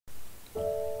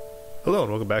Hello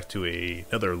and welcome back to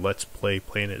another Let's Play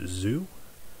Planet Zoo.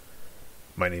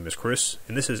 My name is Chris,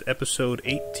 and this is episode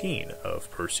 18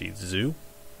 of Perseid Zoo.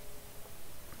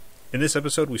 In this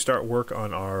episode, we start work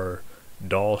on our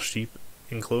Dall Sheep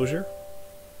enclosure.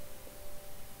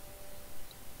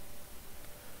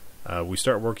 We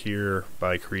start work here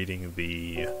by creating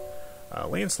the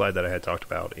landslide that I had talked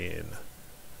about in,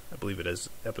 I believe it is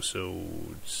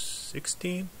episode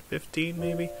 16, 15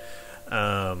 maybe.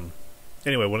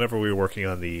 Anyway, whenever we were working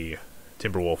on the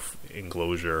Timberwolf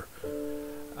enclosure,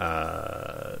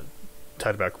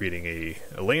 talked about creating a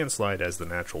landslide as the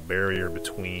natural barrier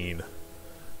between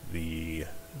the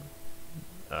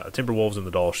Timberwolves and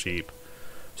the Dall Sheep.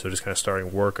 So just kind of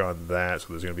starting work on that. So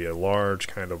there's going to be a large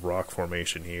kind of rock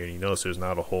formation here. And you notice there's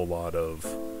not a whole lot of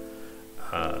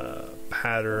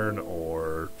pattern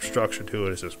or structure to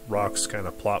it. It's just rocks kind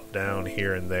of plop down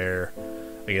here and there.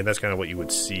 Again, that's kind of what you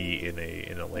would see in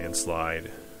a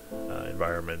landslide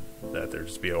environment, that there'd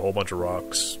just be a whole bunch of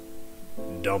rocks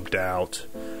dumped out,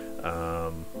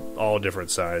 all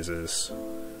different sizes,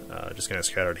 just kind of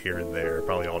scattered here and there,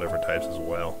 probably all different types as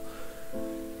well.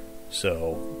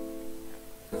 So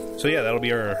yeah, that'll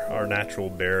be our natural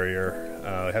barrier.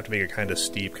 We have to make it kind of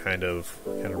steep, kind of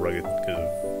rugged,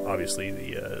 because obviously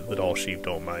the Dall Sheep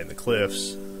don't mind the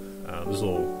cliffs. This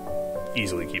will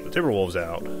easily keep the Timberwolves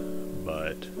out,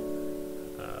 but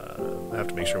I have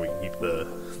to make sure we can keep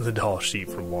the Dall Sheep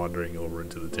from wandering over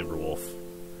into the Timberwolf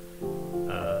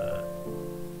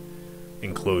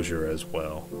enclosure as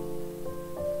well.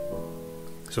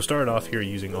 So started off here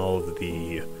using all of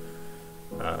the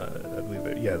I believe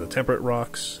the temperate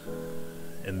rocks,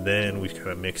 and then we kind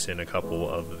of mix in a couple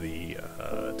of the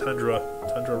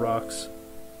Tundra rocks,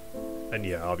 and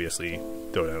yeah, obviously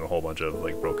throw down a whole bunch of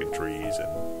like broken trees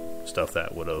and stuff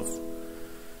that would have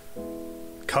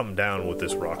come down with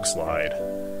this rock slide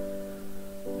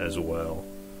as well.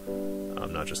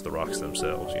 Not just the rocks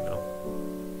themselves, you know.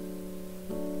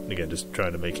 And again, just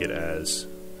trying to make it as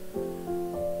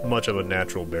much of a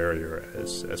natural barrier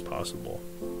as possible.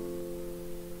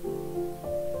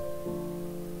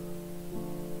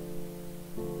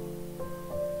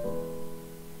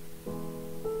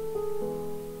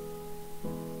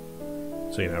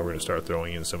 So now we're going to start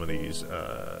throwing in some of these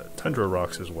Tundra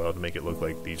rocks as well to make it look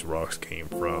like these rocks came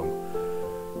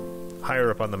from higher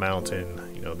up on the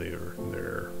mountain. You know,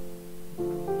 they're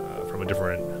from a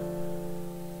different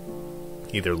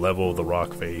either level of the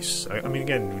rock face. I mean,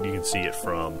 again, you can see it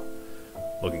from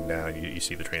looking down. You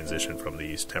see the transition from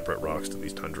these temperate rocks to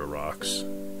these Tundra rocks.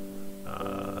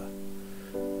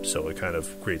 So it kind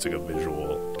of creates like a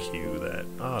visual cue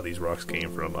that these rocks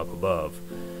came from up above.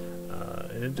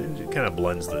 And it kind of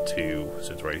blends the two,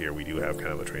 since right here we do have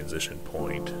kind of a transition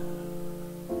point,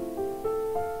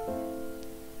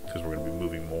 because we're going to be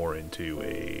moving more into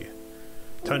a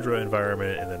tundra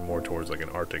environment and then more towards like an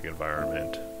Arctic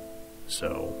environment.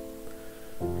 So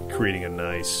creating a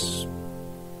nice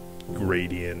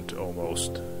gradient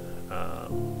almost,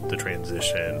 the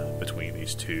transition between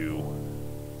these two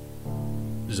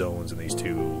zones and these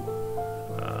two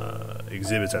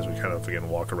exhibits as we kind of again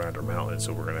walk around our mountain.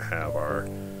 So we're going to have our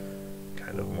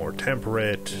kind of more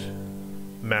temperate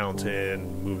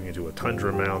mountain moving into a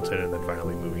tundra mountain, and then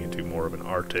finally moving into more of an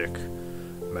Arctic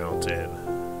mountain.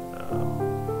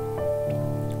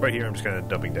 Right here I'm just kind of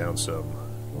dumping down some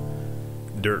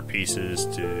dirt pieces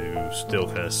to still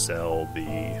kind of sell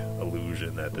the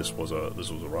illusion that this was a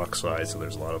rock slide. So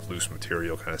there's a lot of loose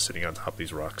material kind of sitting on top of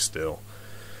these rocks still.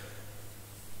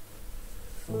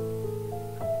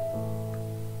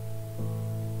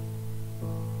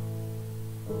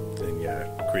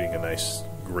 Creating a nice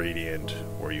gradient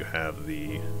where you have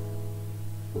the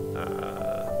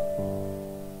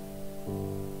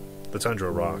tundra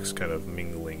rocks kind of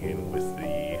mingling in with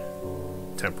the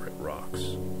temperate rocks.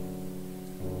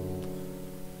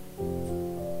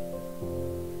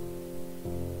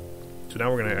 So now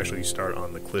we're going to actually start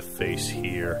on the cliff face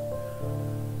here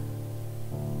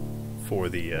for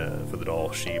the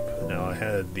Dall Sheep. Now I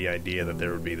had the idea that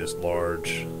there would be this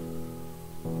large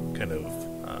kind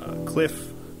of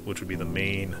cliff, which would be the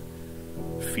main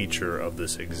feature of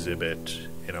this exhibit,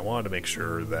 and I wanted to make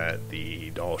sure that the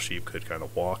Dall Sheep could kind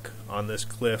of walk on this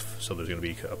cliff. So there's going to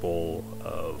be a couple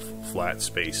of flat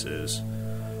spaces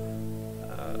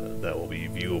that will be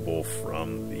viewable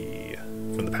from the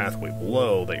pathway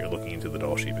below that you're looking into the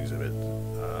Dall Sheep exhibit,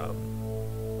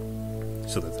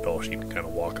 so that the Dall Sheep can kind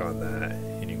of walk on that,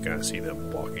 and you can kind of see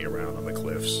them walking around on the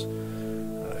cliffs.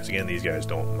 Because again, these guys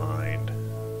don't mind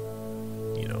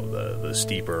the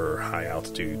steeper high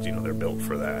altitudes. You know, they're built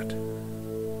for that.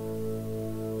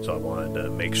 So I wanted to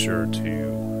make sure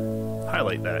to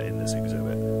highlight that in this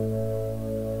exhibit.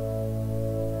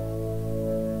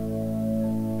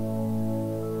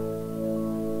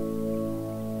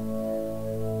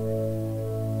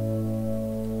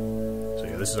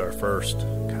 this is our first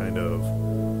kind of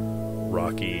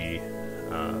rocky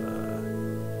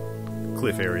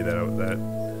cliff area that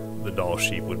the Dall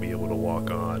Sheep would be able to walk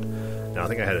on. Now I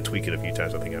think I had to tweak it a few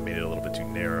times. I think I made it a little bit too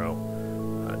narrow.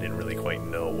 I didn't really quite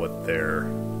know what their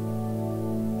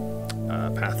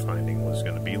pathfinding was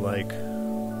going to be like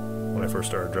when I first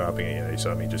started dropping it. You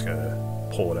saw me just kind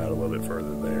of pull it out a little bit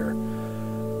further there,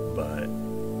 but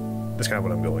that's kind of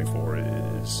what I'm going for,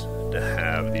 is to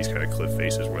have these kind of cliff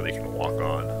faces where they can walk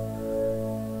on,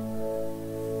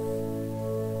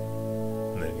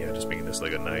 and then just making this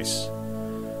like a nice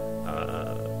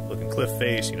looking cliff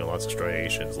face. Lots of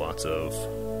striations, lots of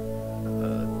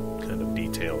kind of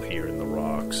detail here in the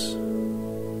rocks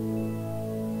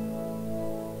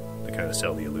to kind of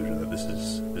sell the illusion that this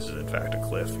is in fact a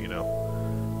cliff.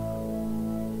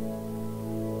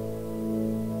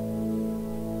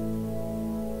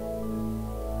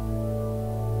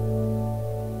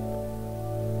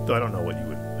 Though I don't know what you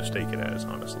would mistake it as,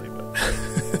 honestly, but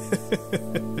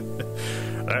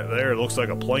that there looks like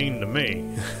a plane to me.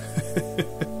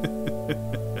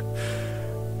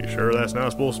 You sure that's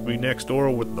not supposed to be next door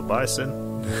with the bison?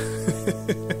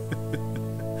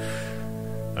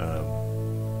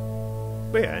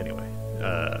 But yeah, anyway,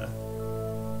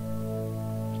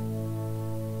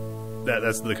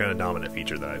 that's the kind of dominant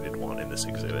feature that I did want in this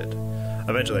exhibit.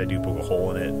 Eventually I do poke a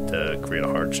hole in it to create a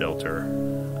hard shelter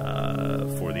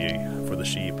for the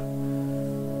sheep.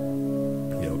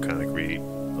 Kind of create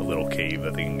a little cave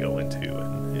that they can go into,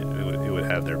 and it would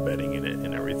have their bedding in it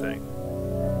and everything.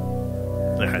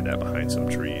 I had that behind some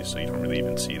trees, so you don't really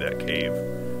even see that cave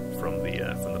from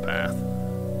the path.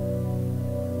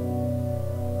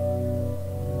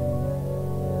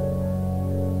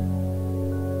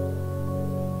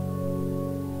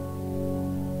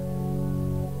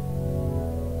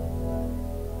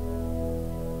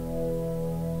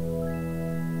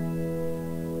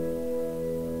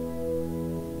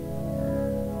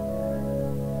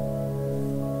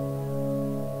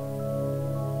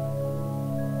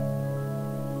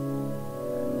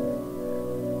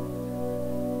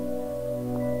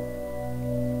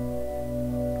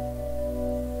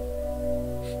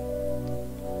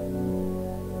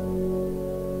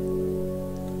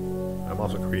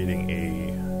 Also creating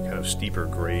a kind of steeper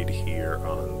grade here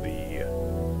on the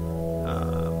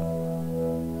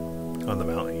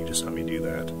mountain. You just saw me do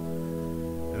that,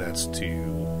 and that's to,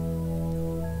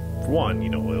 for one,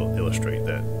 illustrate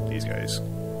that these guys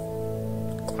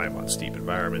climb on steep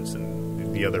environments,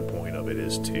 and the other point of it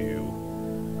is to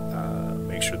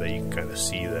make sure that you can kind of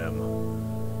see them,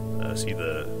 see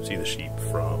the sheep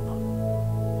from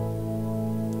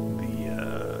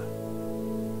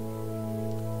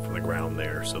the ground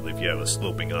there, so that if you have a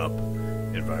sloping up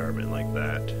environment like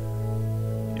that,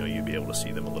 you'd be able to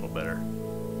see them a little better.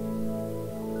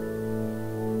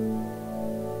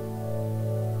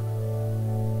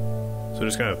 So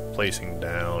just kind of placing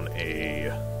down a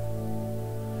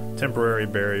temporary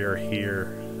barrier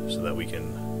here so that we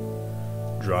can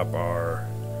drop our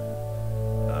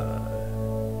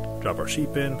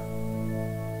sheep in.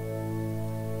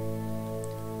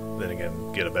 Then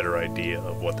again, get a better idea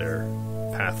of what their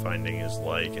pathfinding is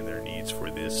like and their needs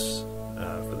for this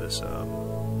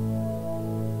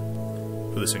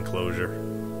enclosure.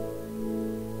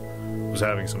 Was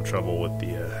having some trouble with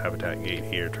the habitat gate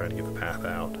here, trying to get the path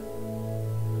out,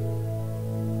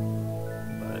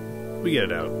 but we get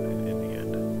it out in the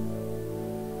end.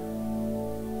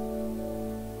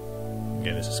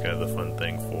 Again, this is kind of the fun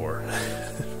thing for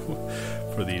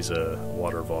for these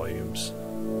water volumes.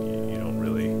 You don't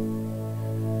really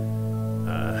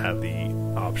have the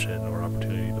option or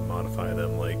opportunity to modify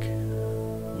them like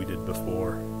we did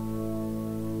before.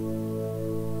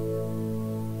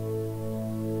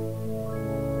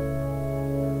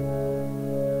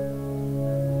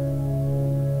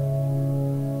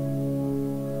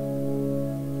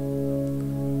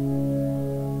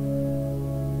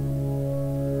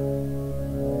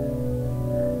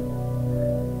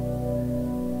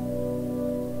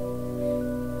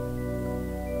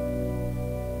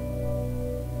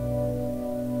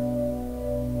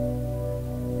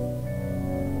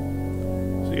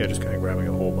 Yeah, just kind of grabbing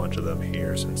a whole bunch of them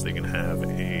here, since they can have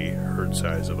a herd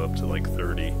size of up to like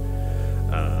 30.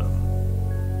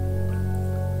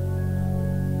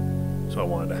 So I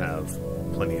wanted to have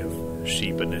plenty of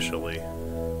sheep initially.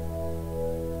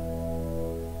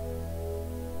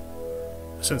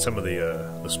 I sent some of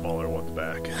the smaller ones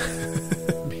back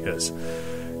because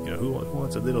who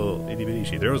wants a little itty bitty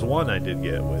sheep? There was one I did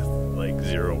get with like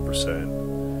 0%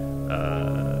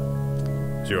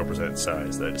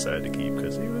 size that I decided to keep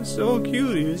because he was so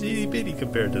cute. He was itty bitty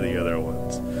compared to the other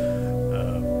ones.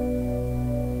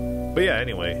 But yeah,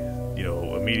 anyway, you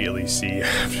know, immediately see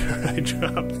after I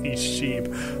drop these sheep,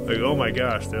 like, oh my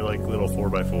gosh, they're like little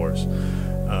 4x4s.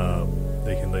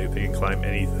 They can climb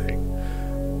anything.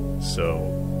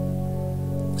 So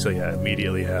yeah,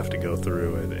 immediately have to go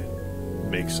through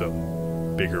and make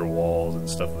some bigger walls and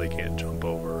stuff that they can't jump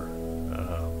over.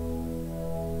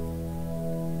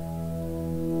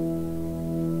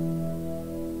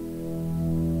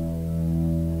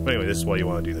 But anyway, this is why you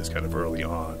want to do this kind of early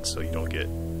on, so you don't get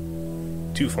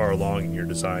too far along in your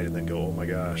design and then go, oh my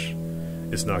gosh,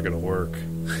 it's not going to work.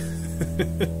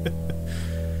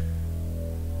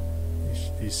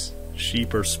 These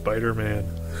sheep are Spider-Man.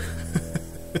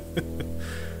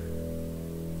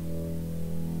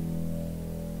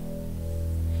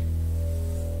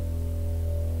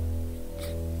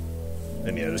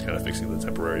 And yeah, just kind of fixing the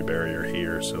temporary barrier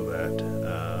here so that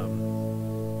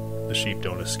the sheep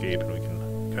don't escape, and we can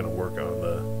kind of work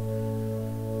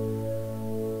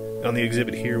on the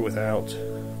exhibit here without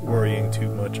worrying too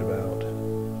much about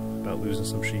losing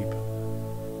some sheep.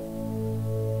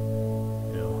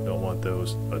 You know, don't want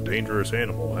those "a dangerous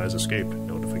animal has escaped"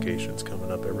 notifications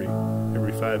coming up every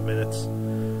 5 minutes.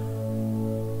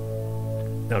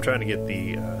 Now I'm trying to get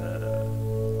the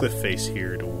cliff face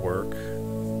here to work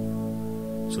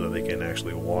so that they can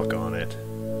actually walk on it.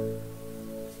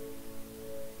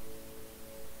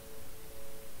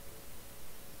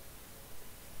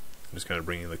 I'm just kind of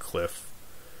bringing the cliff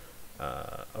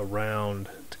around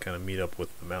to kind of meet up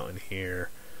with the mountain here.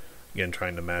 Again,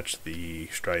 trying to match the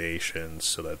striations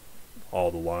so that all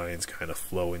the lines kind of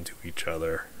flow into each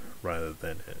other rather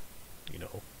than it, you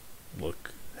know,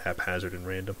 look haphazard and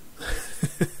random.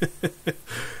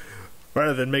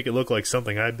 Rather than make it look like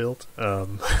something I built.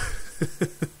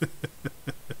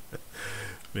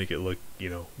 Make it look, you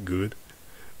know, good.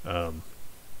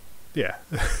 Yeah.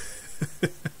 I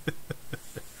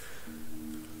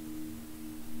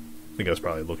think I was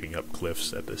probably looking up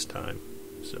cliffs at this time.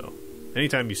 So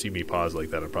anytime you see me pause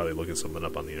like that, I'm probably looking something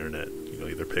up on the internet. You know,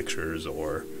 either pictures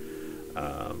or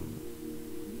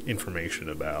information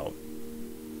about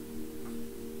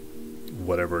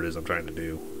whatever it is I'm trying to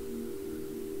do.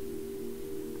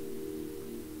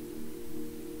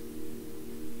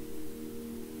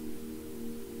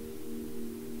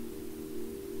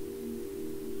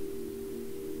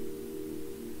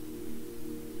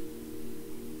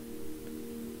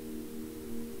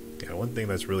 One thing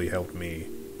that's really helped me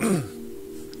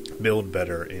build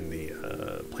better in the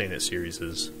Planet series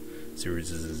it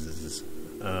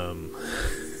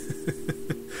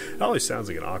always sounds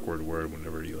like an awkward word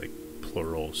whenever you like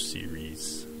plural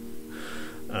series.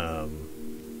 But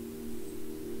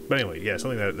anyway, yeah,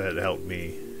 something that helped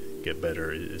me get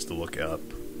better is to look up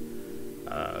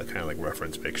kind of like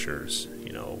reference pictures,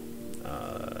 you know,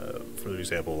 for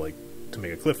example, like to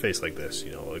make a cliff face like this,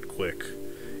 you know, a quick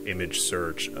image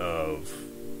search of,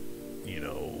 you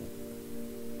know,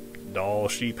 Dall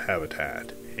Sheep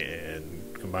habitat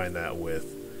and combine that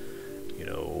with, you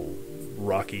know,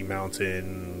 Rocky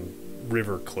Mountain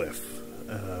river cliff,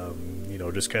 you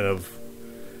know, just kind of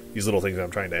these little things I'm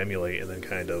trying to emulate, and then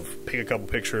kind of pick a couple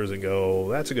pictures and go,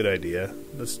 that's a good idea,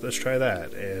 let's try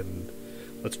that, and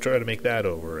let's try to make that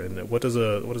over. And what does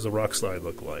a rock slide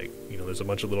look like? You know, there's a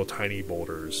bunch of little tiny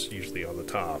boulders usually on the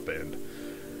top, and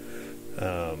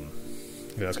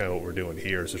you know, that's kind of what we're doing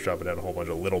here, is just dropping down a whole bunch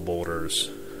of little boulders.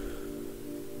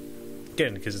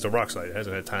 Again, because it's a rock slide, it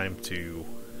hasn't had time to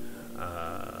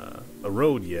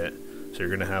erode yet, so you're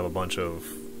going to have a bunch of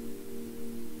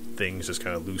things just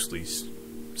kind of loosely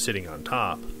sitting on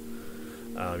top.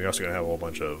 You're also going to have a whole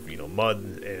bunch of, you know, mud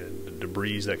and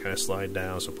debris that kind of slide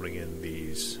down, so putting in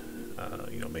these,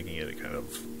 you know, making it kind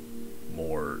of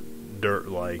more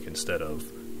dirt-like instead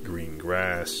of green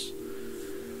grass.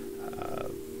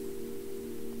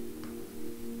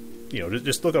 You know,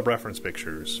 just look up reference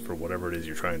pictures for whatever it is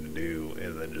you're trying to do,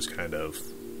 and then just kind of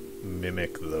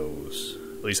mimic those.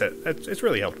 At least it's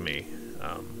really helped me,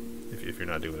 if you're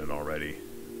not doing it already.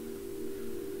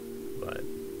 But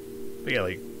yeah,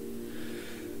 like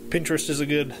Pinterest is a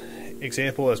good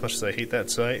example. As much as I hate that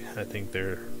site, I think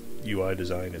their UI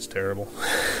design is terrible.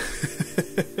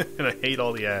 And I hate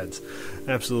all the ads.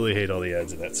 Absolutely hate all the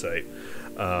ads in that site.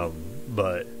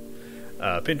 But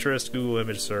Pinterest, Google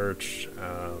image search,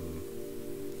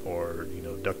 or, you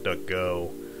know, DuckDuckGo,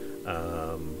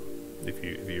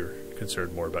 if you're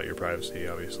concerned more about your privacy,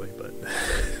 obviously, but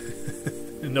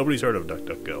nobody's heard of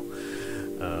DuckDuckGo,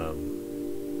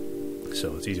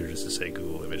 so it's easier just to say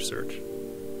Google image search.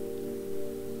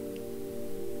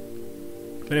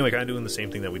 Anyway, kind of doing the same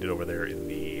thing that we did over there in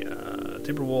the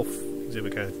Timberwolf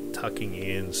exhibit, kind of tucking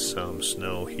in some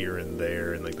snow here and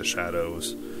there in like the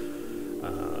shadows.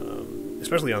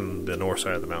 especially on the north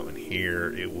side of the mountain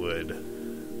here, it would,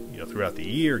 throughout the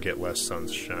year get less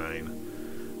sunshine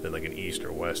than like an east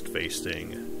or west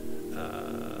facing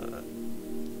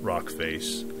rock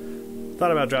face.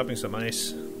 Thought about dropping some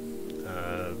ice,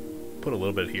 put a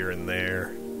little bit here and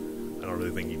there. I don't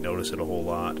really think you notice it a whole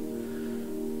lot.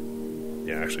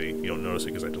 Yeah, actually, you don't notice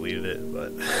it because I deleted it,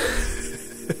 but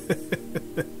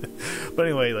but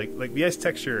anyway, like the ice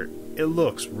texture, it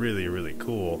looks really, really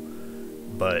cool,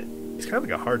 but it's kind of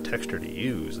like a hard texture to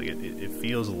use. Like it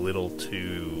feels a little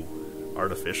too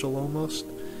artificial almost.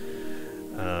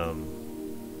 I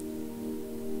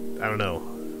don't know.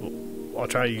 I'll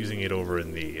try using it over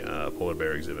in the polar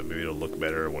bear exhibit. Maybe it'll look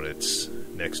better when it's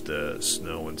next to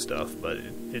snow and stuff, but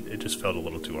it just felt a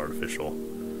little too artificial.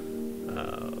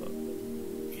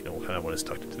 Kind of when it's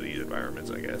tucked into these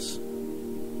environments, I guess.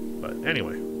 But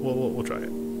anyway, we'll try it.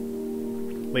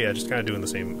 But yeah, just kind of doing the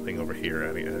same thing over here,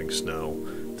 adding snow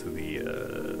to the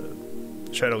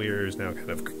shadow ears, now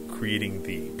kind of creating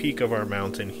the peak of our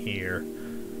mountain here.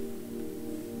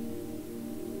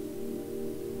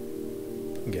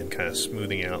 Again, kind of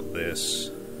smoothing out this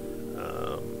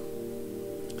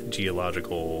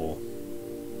geological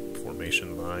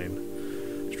formation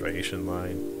line, striation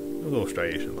line. A little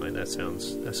striation line. That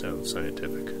sounds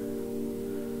scientific.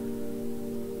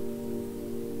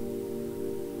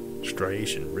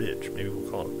 Striation ridge. Maybe we'll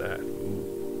call it that.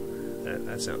 Ooh,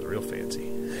 that sounds real fancy.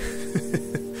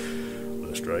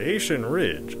 The striation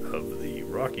ridge of the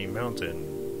Rocky Mountain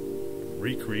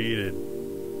recreated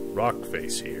rock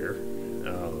face here.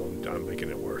 I'm making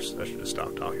it worse. I should have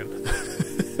stopped talking.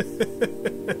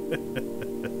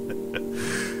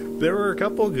 There were a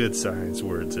couple good science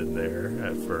words in there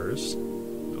at first.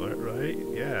 Right?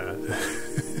 Yeah.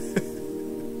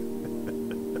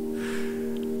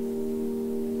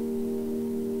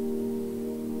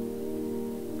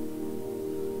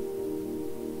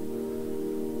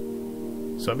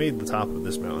 So I made the top of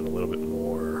this mountain a little bit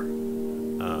more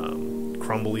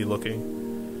crumbly looking.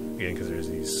 Again, because there's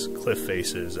these cliff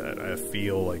faces that I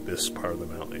feel like this part of the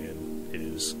mountain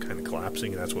is kind of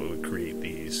collapsing, and that's what would create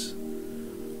these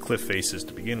cliff faces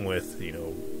to begin with.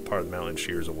 Part of the mountain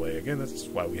shears away. Again, that's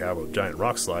why we have a giant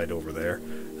rock slide over there,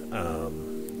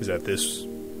 is that this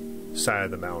side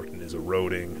of the mountain is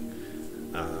eroding.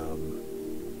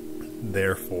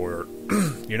 Therefore,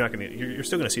 you're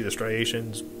still gonna see the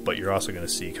striations, but you're also gonna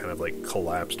see kind of like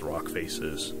collapsed rock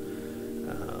faces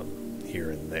here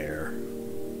and there.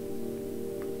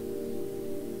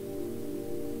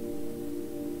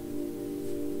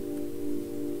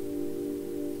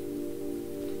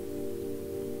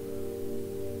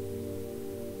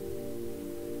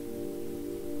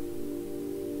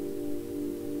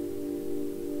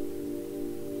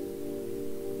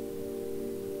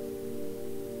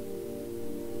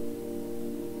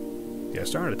 Yeah,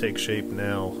 starting to take shape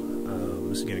now.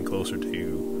 This is getting closer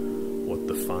to what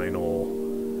the final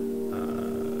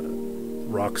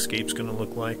rockscape's going to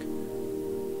look like.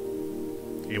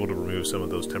 Able to remove some of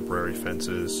those temporary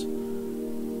fences.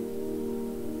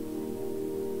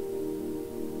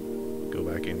 Go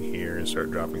back in here and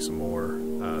start dropping some more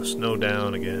snow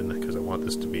down again, because I want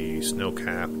this to be snow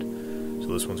capped. So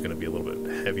this one's going to be a little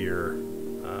bit heavier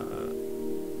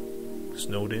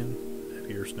snowed in.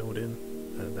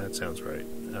 That sounds right.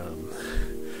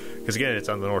 Because again, it's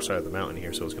on the north side of the mountain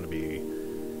here, so it's going to be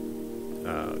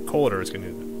colder. It's going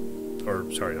to,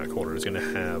 or sorry, not colder. It's going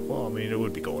to have, well, I mean, it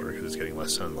would be colder because it's getting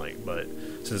less sunlight. But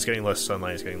since it's getting less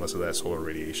sunlight, it's getting less of that solar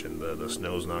radiation. The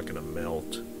snow's not going to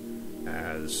melt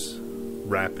as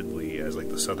rapidly as like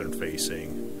the southern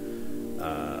facing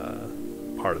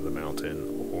part of the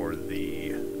mountain, or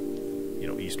the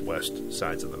east-west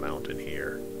sides of the mountain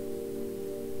here.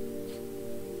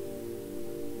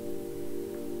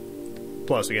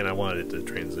 Plus, again, I wanted it to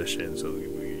transition so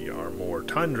we are more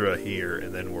tundra here,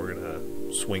 and then we're going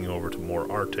to swing over to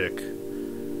more Arctic.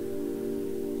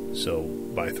 So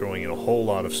by throwing in a whole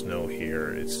lot of snow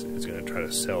here, it's going to try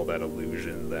to sell that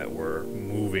illusion that we're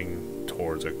moving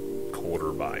towards a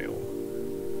colder biome.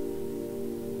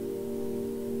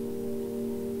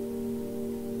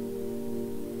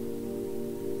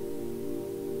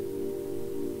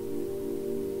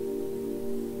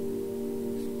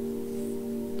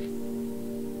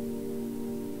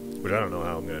 Which I don't know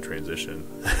how I'm going to transition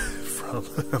from.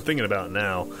 I'm thinking about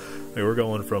now. I mean, we're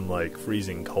going from like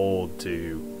freezing cold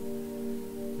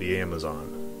to the Amazon.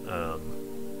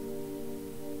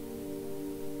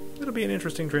 It'll be an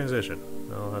interesting transition.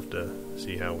 I'll have to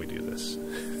see how we do this.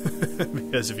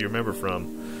 Because if you remember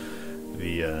from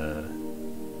the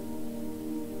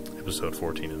episode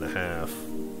 14 and a half,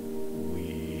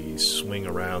 we swing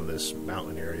around this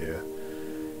mountain area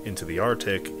into the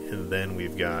Arctic, and then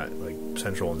we've got like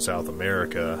Central and South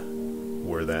America,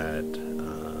 where that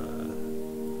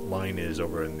line is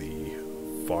over in the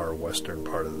far western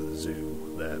part of the zoo,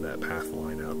 that path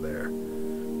line out there.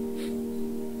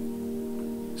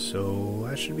 So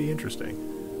that should be interesting.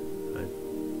 I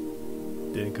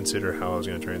didn't consider how I was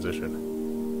going to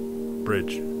transition.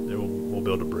 Bridge. We'll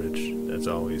build a bridge. That's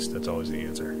always the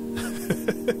answer.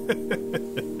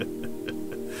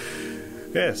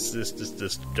 Yes,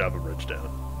 just drop a bridge down,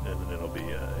 and then it'll be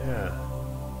yeah.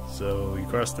 So you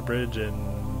cross the bridge and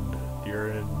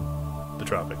you're in the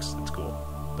tropics. It's cool.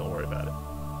 Don't worry about it.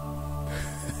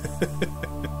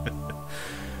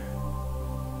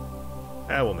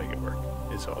 We'll make it work.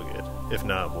 It's all good. If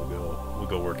not, we'll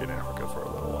go work in Africa for a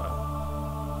little while.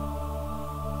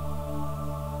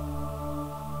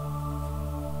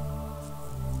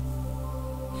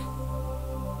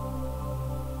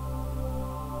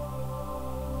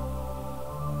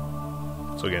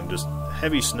 So again, just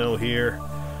heavy snow here,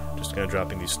 just kind of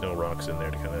dropping these snow rocks in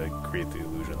there to kind of create the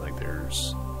illusion like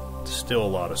there's still a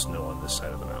lot of snow on this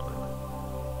side of the mountain.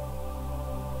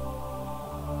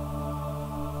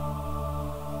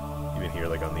 Even here,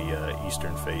 like on the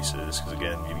eastern faces, because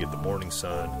again, you get the morning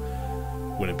sun,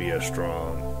 wouldn't be as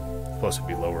strong, plus it'd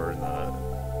be lower in the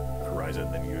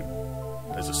horizon than you'd,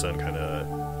 as the sun kind of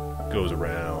goes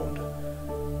around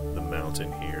the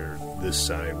mountain here, this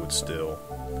side would still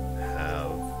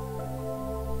have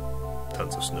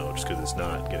tons of snow just because it's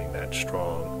not getting that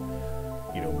strong,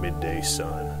 midday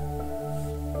sun.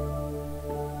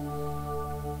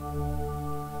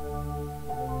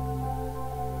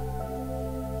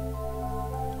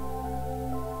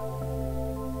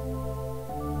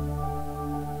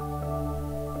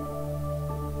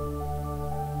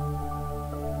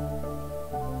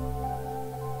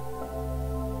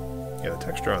 Yeah, the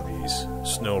texture on these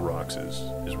snow rocks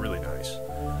is really nice.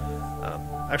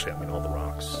 Actually, I mean, all the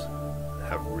rocks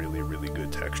have really, really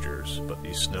good textures, but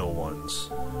these snow ones,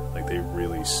 like, they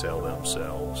really sell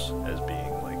themselves as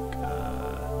being like,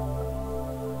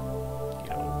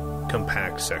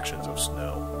 compact sections of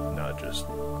snow, not just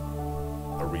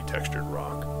a retextured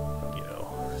rock,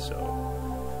 So,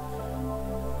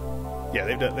 yeah,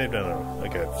 they've done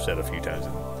like I've said a few times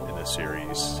in this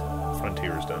series,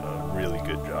 Frontier's done a really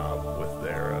good job with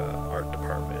their art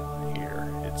department here.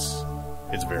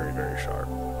 It's very, very sharp.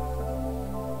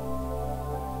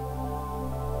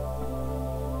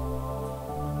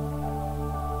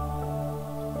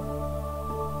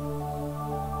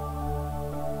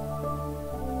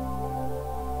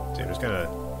 So just kind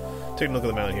of taking a look at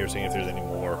the mountain here, seeing if there's any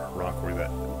more rock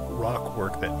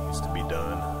work that needs to be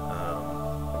done.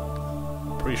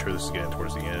 I'm pretty sure this is getting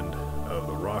towards the end of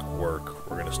the rock work.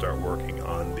 We're going to start working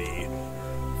on the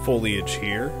foliage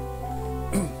here.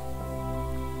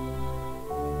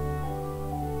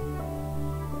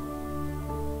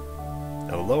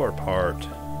 Now, the lower part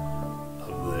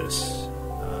of this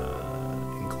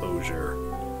enclosure,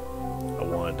 I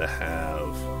wanted to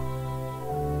have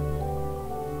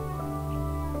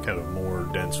kind of more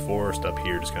dense forest. Up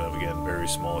here, just kind of, again, very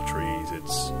small trees.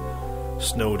 It's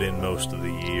snowed in most of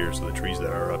the year, so the trees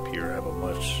that are up here have a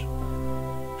much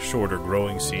shorter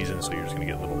growing season, so you're just going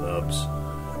to get little nubs.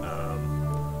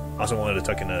 Also wanted to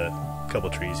tuck in a couple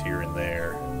trees here and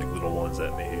there, like little ones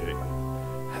that may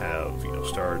have,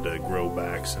 started to grow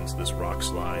back since this rock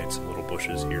slide, some little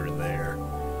bushes here and there.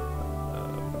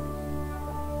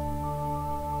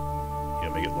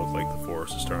 Make it look like the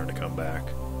forest is starting to come back.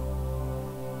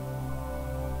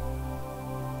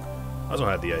 I also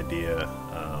had the idea,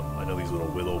 I know these little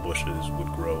willow bushes would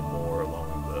grow more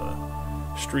along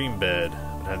the stream bed,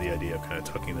 but I had the idea of kind of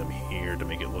tucking them here to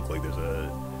make it look like there's a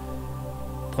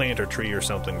plant or tree or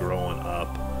something growing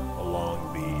up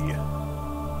along the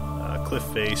cliff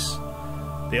face.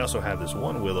 They also have this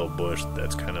one willow bush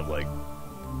that's kind of like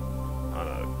on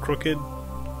a crooked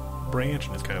branch,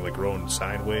 and it's kind of like growing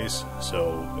sideways,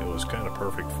 so it was kind of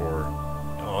perfect for,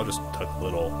 I'll just tuck a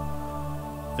little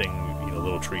thing,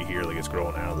 little tree here, like it's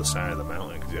growing out of the side of the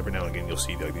mountain, because every now and again you'll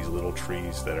see like these little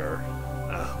trees that are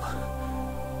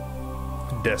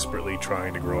desperately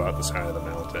trying to grow out the side of the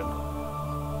mountain.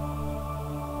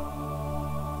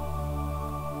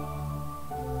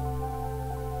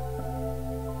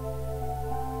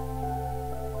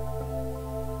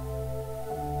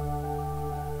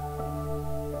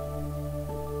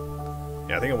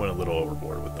 Yeah, I think I went a little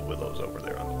overboard with the willows over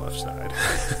there on the left side.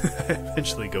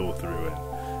 Eventually go through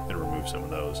and remove some of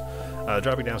those.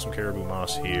 Dropping down some caribou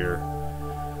moss here.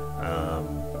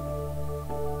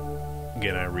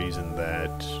 Again, I reasoned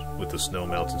that with the snow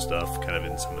melt and stuff, kind of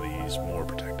in some of these more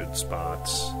protected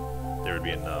spots, there would be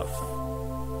enough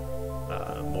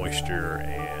moisture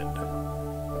and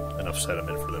enough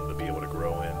sediment for them to be able to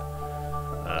grow in.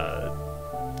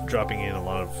 Dropping in a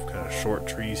lot of kind of short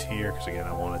trees here, because again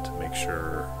I wanted to make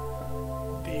sure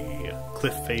the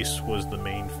cliff face was the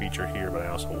main feature here, but I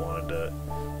also wanted to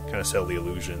kind of sell the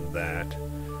illusion that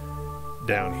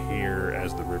down here,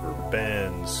 as the river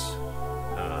bends,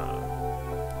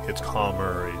 it's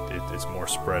calmer, it's more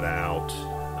spread out,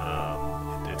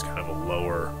 it's kind of a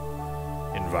lower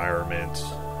environment.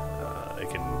 It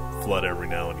can flood every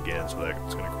now and again, so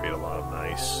that's going to create a lot of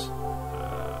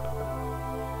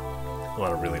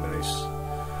really nice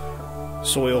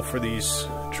soil for these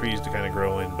trees to kind of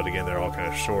grow in. But again, they're all kind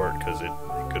of short because it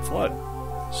could flood,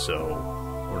 so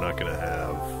we're not going to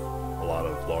have a lot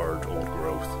of large old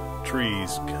growth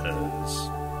trees because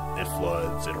it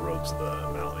floods, it erodes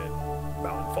the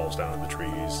mountain falls down in the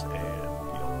trees, and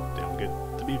they don't get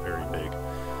to be very big.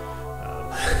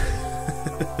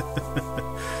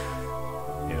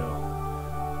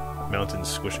 Mountain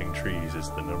squishing trees is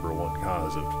the #1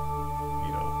 cause of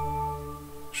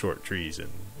short trees in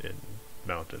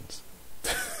mountains.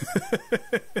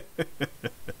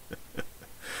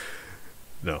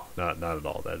 No, not at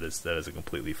all. That is a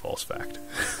completely false fact.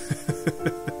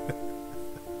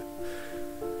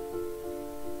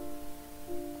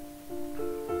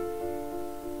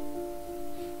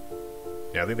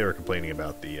 Yeah, I think they were complaining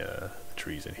about the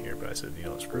trees in here, but I said,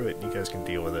 screw it. You guys can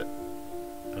deal with it.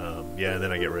 Yeah, and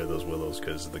then I get rid of those willows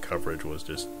because the coverage was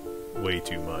just way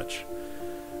too much.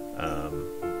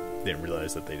 Didn't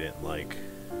realize that they didn't like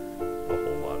a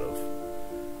whole lot of...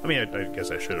 I mean, I guess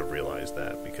I should have realized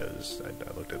that because I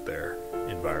looked at their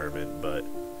environment, but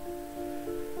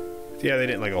yeah, they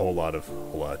didn't like a whole lot of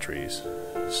trees.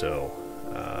 So,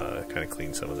 kind of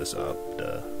cleaned some of this up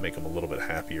to make them a little bit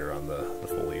happier on the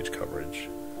foliage coverage.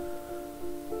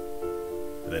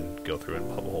 And then go through and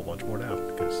pop a whole bunch more down,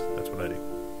 because that's what I do.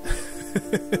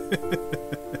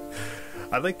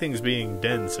 I like things being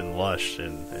dense and lush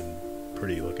and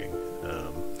pretty looking.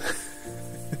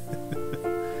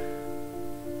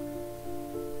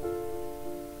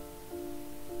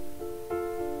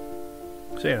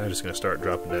 So yeah, I'm just going to start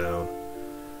dropping down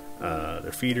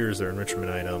their feeders, their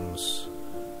enrichment items,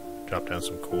 drop down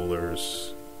some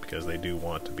coolers, because they do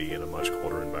want to be in a much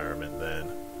colder environment than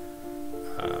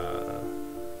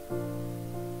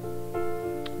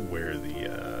where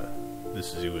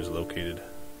this zoo is located.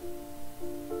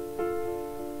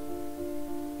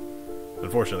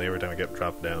 Unfortunately, every time I kept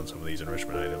dropping down some of these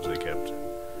enrichment items, they kept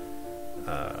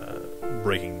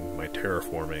breaking my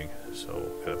terraforming,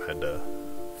 so kind of had to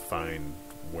find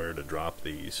where to drop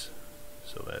these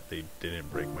so that they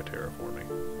didn't break my terraforming.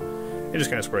 And just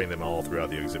kind of spraying them all throughout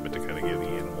the exhibit to kind of give the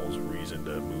animals reason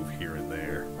to move here and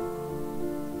there.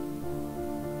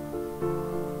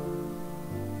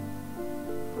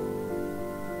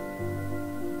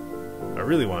 I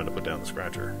really wanted to put down the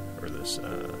scratcher, or this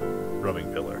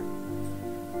rubbing pillar,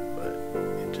 but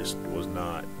it just was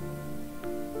not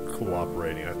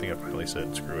cooperating. I think I finally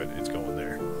said, screw it, it's going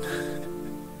there.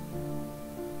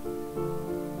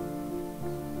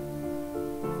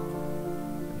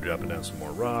 Dropping down some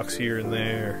more rocks here and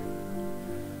there.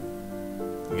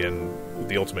 Again, with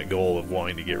the ultimate goal of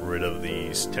wanting to get rid of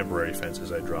these temporary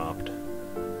fences I dropped.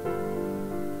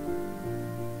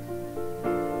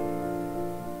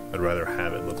 I'd rather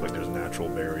have it look like there's natural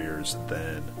barriers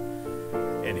than,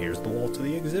 and here's the wall to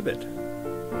the exhibit.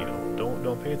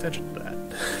 Don't pay attention to that.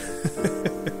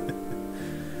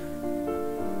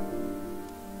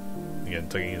 Again,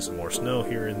 tucking in some more snow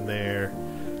here and there,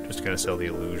 just to kind of sell the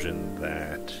illusion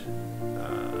that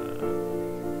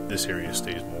this area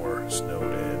stays more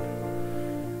snowed in.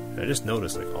 And I just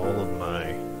noticed, like, all of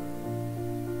my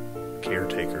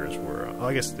caretakers were,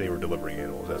 I guess they were delivering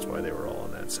animals, that's why they were all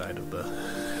on that side of the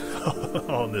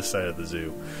on this side of the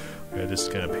zoo. I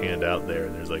just kind of panned out there,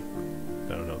 and there's like,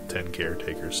 I don't know, 10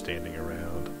 caretakers standing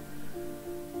around.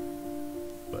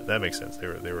 But that makes sense. They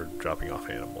were dropping off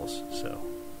animals, so.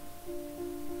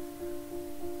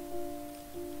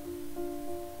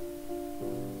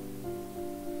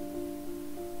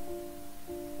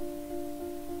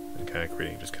 And kind of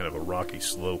creating just kind of a rocky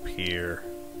slope here.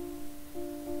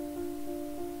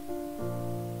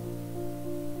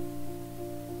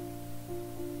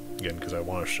 Again, because I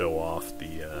want to show off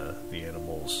the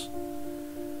animals'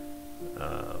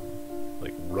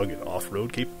 like rugged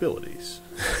off-road capabilities.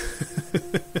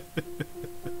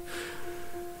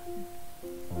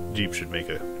 Jeep should make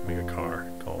a car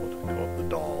called the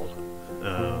Dall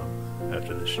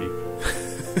after the sheep.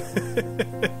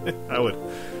 I would.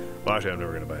 Well, actually, I'm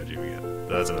never going to buy a Jeep again.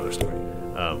 But that's another story.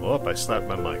 I slapped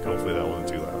my mic. Hopefully that wasn't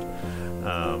too loud.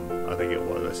 I think it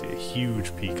was. I see a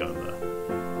huge peak on the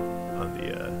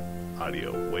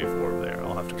audio waveform there.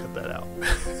 I'll have to cut that out.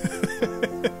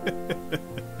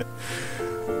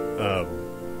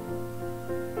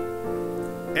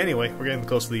 Anyway, we're getting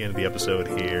close to the end of the episode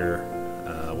here.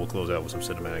 We'll close out with some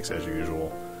cinematics as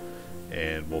usual,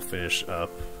 and we'll finish up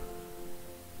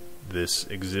this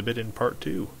exhibit in part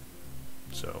 2.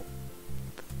 So,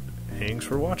 thanks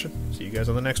for watching. See you guys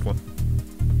on the next one.